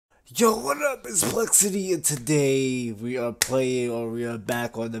Yo, what up? It's Plexiety, and today we are playing, or we are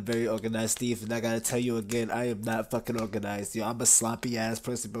back on the very organized Thief. And I gotta tell you again, I am not fucking organized. Yo, I'm a sloppy ass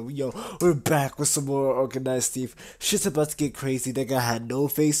person, but we're back with some more organized Thief. Shit's about to get crazy. That guy had no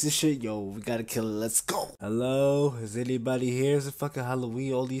face and shit. Yo, we gotta kill it. Let's go. Hello, is anybody here? Is it fucking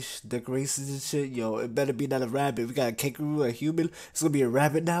Halloween? All these decorations and shit. Yo, it better be not a rabbit. We got a kangaroo, a human. It's gonna be a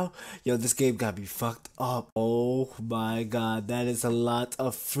rabbit now. Yo, this game got me fucked up. Oh my god, that is a lot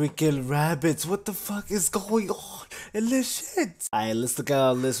of freaking rabbits. What the fuck is going on in this shit? Alright, let's look at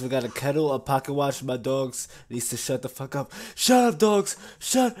our list. We got a kettle, a pocket watch. My dogs needs to shut the fuck up. Shut up, dogs.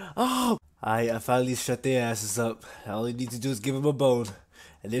 Shut up. Alright, I finally shut their asses up. All you need to do is give them a bone.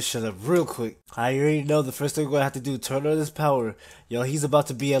 And they shut up real quick. I already know the first thing we're gonna have to do, turn on his power. Yo, he's about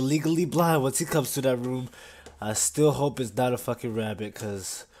to be illegally blind once he comes to that room. I still hope it's not a fucking rabbit,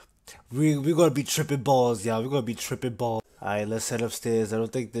 cause we're gonna be tripping balls, y'all. We're gonna be tripping balls. Alright, let's head upstairs. I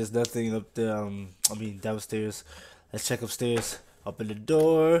don't think there's nothing up there. Downstairs. Let's check upstairs. Open the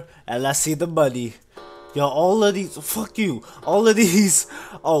door, and I see the money. Yo, all of these. Fuck you. All of these.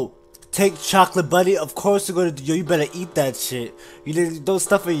 Oh, take chocolate bunny. Of course you're gonna. Yo, you better eat that shit. Don't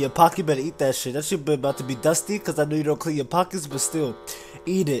stuff it in your pocket. You better eat that shit. That shit about to be dusty, cause I know you don't clean your pockets, but still,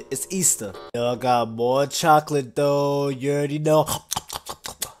 eat it. It's Easter. Yo, I got more chocolate though. You already know.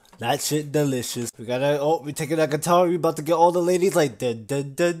 That shit delicious. We taking that guitar. We about to get all the ladies like dun,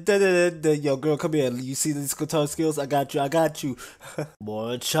 dun, dun, dun, dun, dun. Yo, girl, come here. You see these guitar skills? I got you. I got you.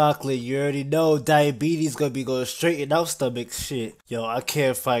 More chocolate. You already know diabetes gonna be going straight in our stomach. Shit. Yo, I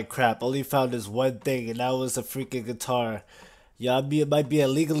can't find crap. Only found this one thing, and that was a freaking guitar. Yeah, it might be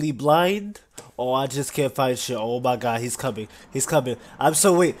illegally blind. Oh, I just can't find shit. Oh my god, he's coming. He's coming.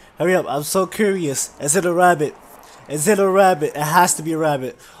 Wait, hurry up. I'm so curious. Is it a rabbit? Is it a rabbit? It has to be a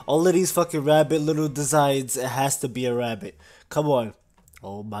rabbit. All of these fucking rabbit little designs, it has to be a rabbit. Come on.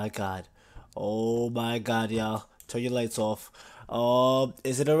 Oh my god. Oh my god, y'all. Turn your lights off.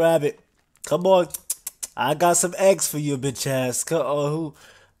 Is it a rabbit? Come on. I got some eggs for you, bitch ass. Oh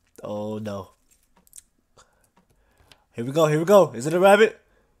no. Here we go, here we go. Is it a rabbit?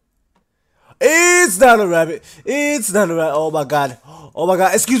 It's not a rabbit. It's not a rabbit. Oh my god. Oh my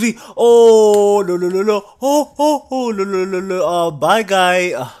god. Excuse me. Oh no no no no. Oh no no no no. Bye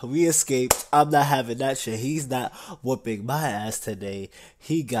guy. We escaped. I'm not having that shit. He's not whooping my ass today.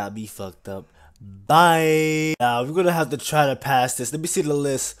 He got me fucked up. Bye. Now we're gonna have to try to pass this. Let me see the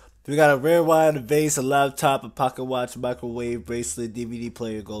list. We got a rare wine, a vase, a laptop, a pocket watch, microwave, bracelet, DVD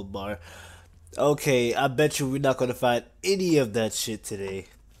player, gold bar. Okay, I bet you we're not gonna find any of that shit today.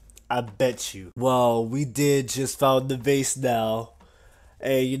 I bet you. Well, we did just found the vase now.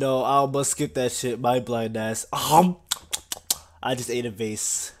 Hey, you know, I almost skipped that shit. My blind ass. I just ate a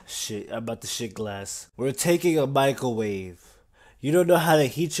vase. Shit, I'm about to shit glass. We're taking a microwave. You don't know how to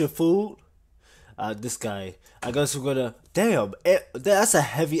heat your food? This guy. I guess we're gonna. Damn, that's a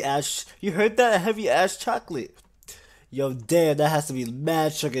heavy ass. You heard that? A heavy ass chocolate. Yo, damn, that has to be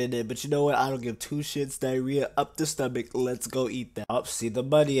mad sugar in it. But you know what? I don't give two shits. Diarrhea up the stomach. Let's go eat that. Oh, see the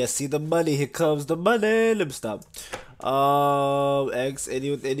money. I see the money. Here comes the money. Let me stop. Eggs.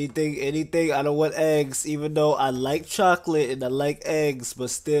 Anything. I don't want eggs. Even though I like chocolate and I like eggs,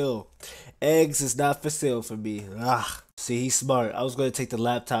 but still, eggs is not for sale for me. Ah. See, he's smart. I was gonna take the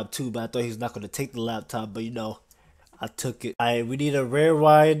laptop too, but I thought he was not gonna take the laptop. But you know, I took it. Alright, we need a rare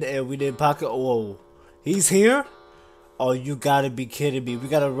wine and we need pocket. Whoa, he's here. Oh, you gotta be kidding me. We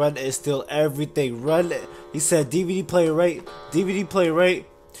gotta run and steal everything. Run. He said DVD player, right? DVD player, right?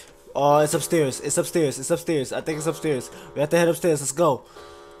 Oh, it's upstairs. It's upstairs. It's upstairs. I think it's upstairs. We have to head upstairs. Let's go.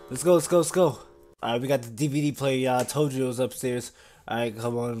 Let's go. Let's go. Let's go. Alright, we got the DVD player, y'all. I told you it was upstairs. Alright,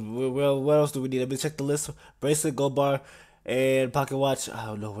 come on. Well, what else do we need? Let me check the list. Bracelet, gold bar, and pocket watch. I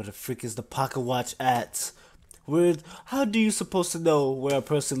don't know where the freak is the pocket watch at. How do you supposed to know where a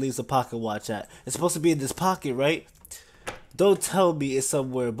person leaves a pocket watch at? It's supposed to be in this pocket, right? Don't tell me it's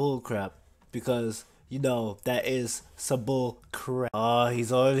somewhere bullcrap, because you know that is some bull crap. Oh, he's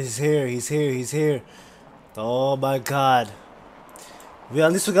here. He's here. Oh my god.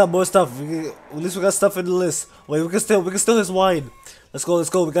 At least we got more stuff. At least we got stuff in the list. Wait, we can steal his wine. Let's go.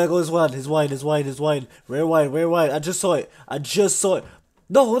 We gotta go his wine. Rare wine. I just saw it.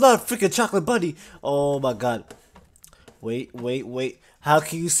 No, hold on, freaking chocolate bunny. Oh my god. Wait. How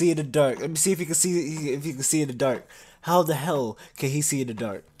can you see in the dark? Let me see if you can see in the dark. How the hell can he see in the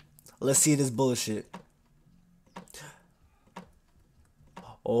dark? Let's see this bullshit.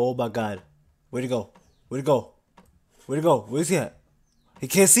 Oh my god. Where'd he go? Where's he at? He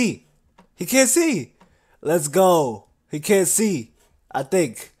can't see. Let's go. He can't see. I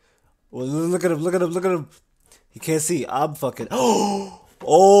think. Well, look at him. He can't see. I'm fucking. Oh!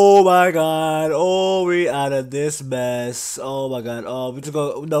 Oh my god. Oh, we out of this mess. Oh my god. Oh, we just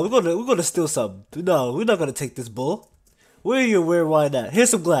go. No, we're gonna steal some. No, we're not gonna take this bull. Where you? Where? Why not? Here's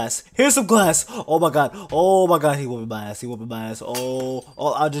some glass. Here's some glass. Oh my god. Oh my god. He whooping my ass. He whooping my ass. Oh,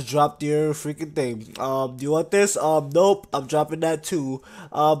 oh. I just dropped your freaking thing. Do you want this? Nope. I'm dropping that too.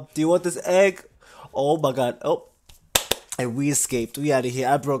 Do you want this egg? Oh my god. Oh. And we escaped. We out of here.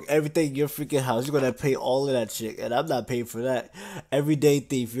 I broke everything in your freaking house. You're gonna pay all of that shit, and I'm not paying for that. Everyday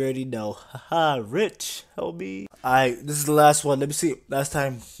thief. You already know. Haha. Rich. Help me. Alright. This is the last one. Let me see. Last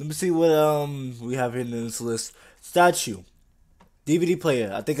time. Let me see what we have here in this list. Statue. DVD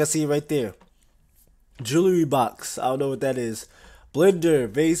player. I think I see it right there. Jewelry box. I don't know what that is. Blender,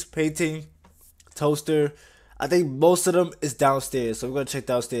 vase, painting, toaster. I think most of them is downstairs. So we're gonna check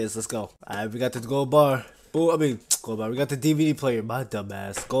downstairs. Let's go. Alright, we got the gold bar. Boom, gold bar. We got the DVD player. My dumb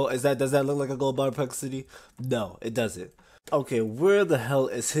ass. Gold does that look like a gold bar Plexiety? No, it doesn't. Okay, where the hell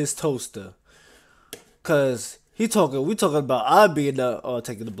is his toaster? Cause we talking about I being the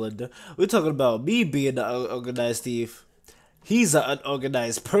taking the blender. We're talking about me being the organized thief. He's an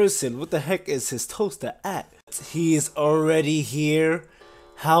unorganized person. What the heck is his toaster at? He is already here.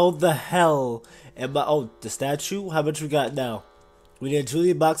 How the hell am I? Oh, the statue? How much we got now? We need a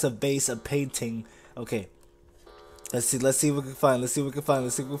jewelry box, a vase, a painting. Okay. Let's see what we can find. Let's see what we can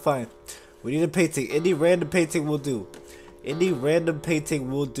find. We need a painting. Any random painting will do. Any random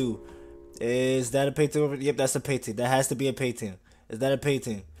painting will do. Is that a painting over? Yep, that's a painting. That has to be a painting. Is that a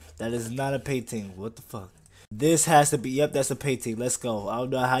painting? That is not a painting. What the fuck? This has to be, yep, that's a painting. Let's go. I don't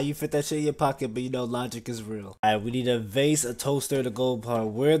know how you fit that shit in your pocket, but you know, logic is real. Alright, we need a vase, a toaster, and a gold bar.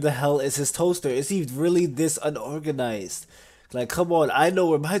 Where the hell is his toaster? Is he really this unorganized? Like, come on, I know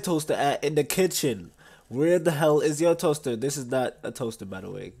where my toaster at, in the kitchen. Where the hell is your toaster? This is not a toaster, by the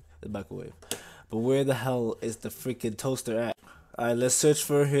way, the microwave. But where the hell is the freaking toaster at? Alright, let's search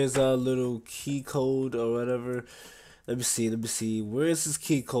for his little key code or whatever. Let me see. Where is his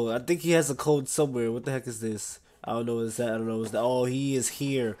key code? I think he has a code somewhere. What the heck is this? I don't know what is that. I don't know what's that. Oh, he is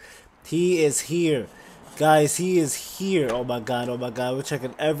here. He is here. Guys, he is here. Oh my god. We're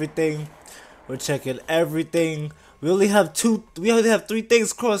checking everything. We only have three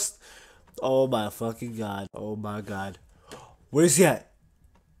things crossed. Oh my fucking god. Oh my god. Where's he at?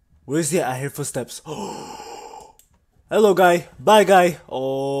 I hear footsteps. Hello, guy. Bye, guy.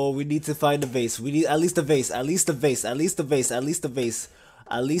 Oh, we need to find the vase. We need at least a vase. At least a vase.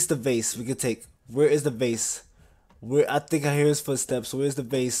 We can take. Where is the vase? I think I hear his footsteps. Where's the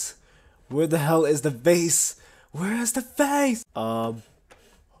vase? Where the hell is the vase? Where is the vase? Oh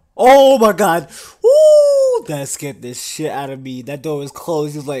my god. Ooh, that scared the shit out of me. That door was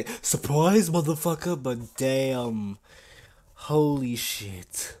closed. He was like, surprise, motherfucker. But damn. Holy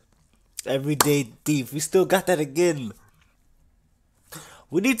shit. Everyday thief. We still got that again.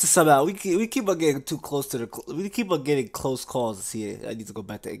 We need to somehow we keep on getting too close to we keep on getting close calls. See, I need to go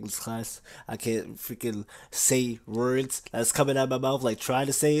back to English class. I can't freaking say words that's coming out of my mouth like trying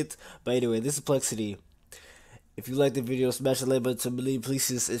to say it. But anyway, this is Plexiety. If you like the video, smash the like button to believe,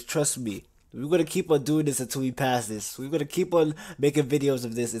 please. Trust me. We're gonna keep on doing this until we pass this. We're gonna keep on making videos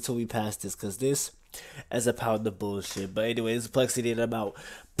of this until we pass this, cause this is a pound of bullshit. But anyway, this is Plexiety and I'm out.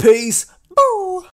 Peace. Boo.